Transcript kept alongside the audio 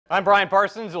I'm Brian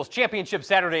Parsons. It was Championship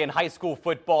Saturday in high school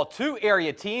football. Two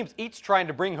area teams, each trying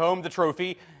to bring home the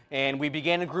trophy. And we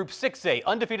began in Group 6A.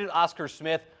 Undefeated Oscar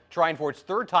Smith trying for its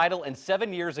third title in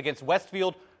 7 years against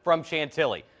Westfield from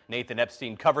Chantilly. Nathan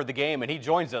Epstein covered the game, and he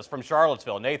joins us from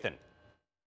Charlottesville. Nathan.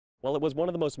 Well, it was one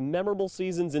of the most memorable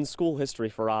seasons in school history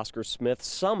for Oscar Smith.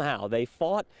 Somehow they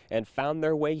fought and found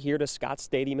their way here to Scott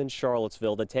Stadium in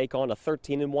Charlottesville to take on a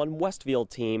 13-1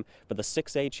 Westfield team for the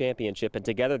 6A championship. And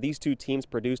together these two teams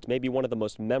produced maybe one of the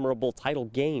most memorable title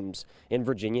games in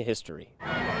Virginia history.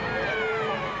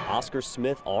 Oscar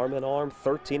Smith arm in arm,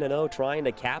 13-0, trying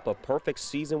to cap a perfect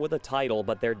season with a title,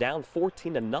 but they're down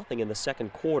 14-0 in the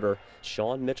second quarter.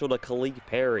 Sean Mitchell to Khalid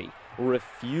Perry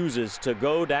refuses to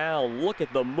go down. Look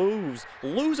at the moves.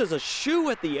 Loses a shoe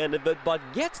at the end of it, but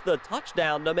gets the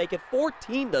touchdown to make it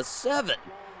 14-7.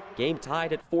 Game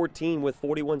tied at 14 with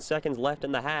 41 seconds left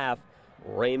in the half.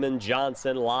 Raymond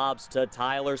Johnson lobs to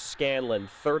Tyler Scanlon,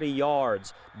 30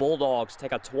 yards. Bulldogs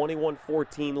take a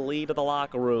 21-14 lead to the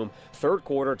locker room. Third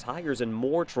quarter, Tigers in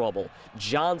more trouble.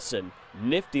 Johnson,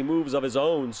 nifty moves of his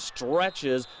own,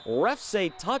 stretches. Refs say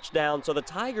touchdown, so the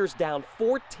Tigers down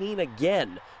 14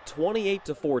 again,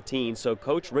 28-14. So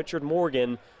Coach Richard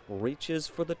Morgan reaches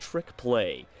for the trick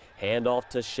play. Handoff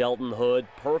to Shelton Hood,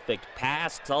 perfect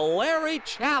pass to Larry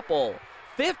Chappell.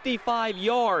 55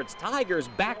 yards, Tigers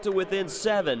back to within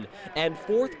 7, and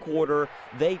fourth quarter,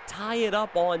 they tie it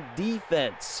up on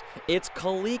defense. It's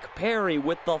Khalid Perry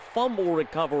with the fumble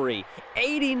recovery,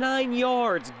 89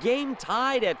 yards, game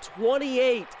tied at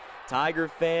 28. Tiger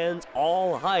fans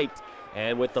all hyped,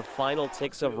 and with the final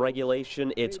ticks of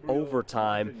regulation, it's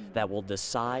overtime that will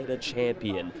decide a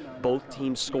champion. Both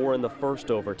teams score in the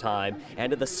first overtime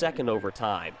and in the second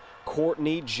overtime.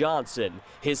 Courtney Johnson,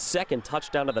 his second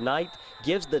touchdown of the night,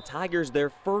 gives the Tigers their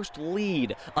first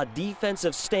lead. A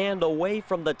defensive stand away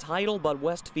from the title, but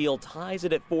Westfield ties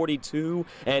it at 42.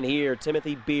 And here,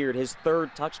 Timothy Beard, his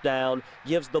third touchdown,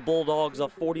 gives the Bulldogs a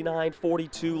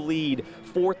 49-42 lead.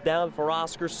 Fourth down for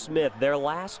Oscar Smith, their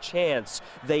last chance.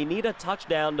 They need a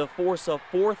touchdown to force a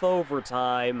fourth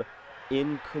overtime.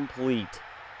 Incomplete.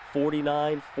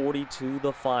 49-42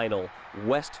 the final.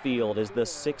 Westfield is the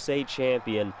 6A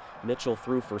champion. Mitchell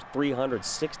threw for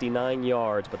 369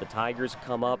 yards, but the Tigers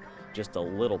come up just a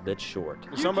little bit short.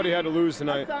 Somebody had to lose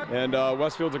tonight, and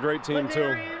Westfield's a great team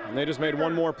too. And they just made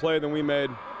one more play than we made.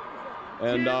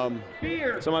 And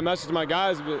so my message to my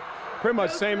guys is pretty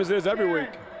much the same as it is every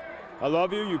week. I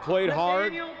love you. You played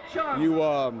hard. You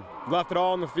left it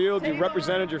all on the field. You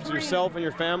represented yourself and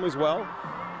your families well.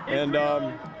 And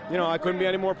you know, I couldn't be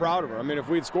any more proud of her. I mean, if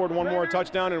we'd scored one more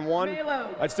touchdown and won,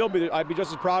 I'd be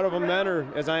just as proud of them then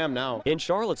as I am now. In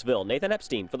Charlottesville, Nathan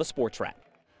Epstein for the Sports Wrap.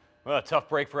 Well, a tough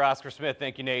break for Oscar Smith.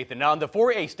 Thank you, Nathan. Now in the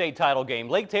 4A state title game,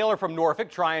 Lake Taylor from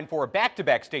Norfolk trying for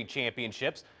back-to-back state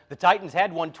championships. The Titans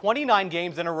had won 29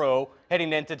 games in a row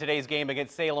heading into today's game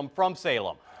against Salem from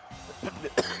Salem.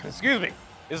 Excuse me.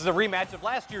 This is a rematch of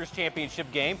last year's championship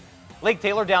game. Lake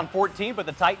Taylor down 14, but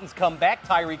the Titans come back.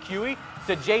 Tyree Huey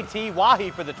to J.T.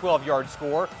 Wahi for the 12-yard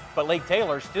score, but Lake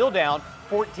Taylor still down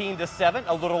 14-7.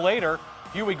 A little later,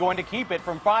 Huey going to keep it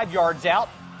from 5 yards out.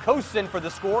 Coaston for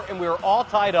the score, and we are all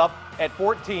tied up at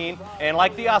 14. And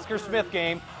like the Oscar Smith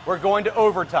game, we're going to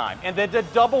overtime, and then to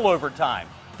double overtime.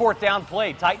 Fourth down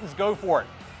play, Titans go for it.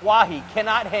 Wahi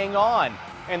cannot hang on,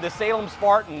 and the Salem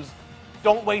Spartans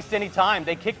don't waste any time.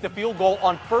 They kick the field goal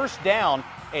on first down,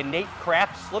 and Nate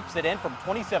Kraft slips it in from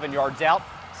 27 yards out.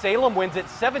 Salem wins it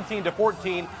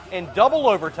 17-14 in double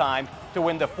overtime to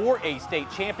win the 4A state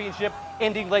championship,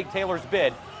 ending Lake Taylor's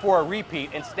bid for a repeat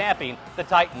and snapping the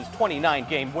Titans'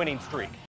 29-game winning streak.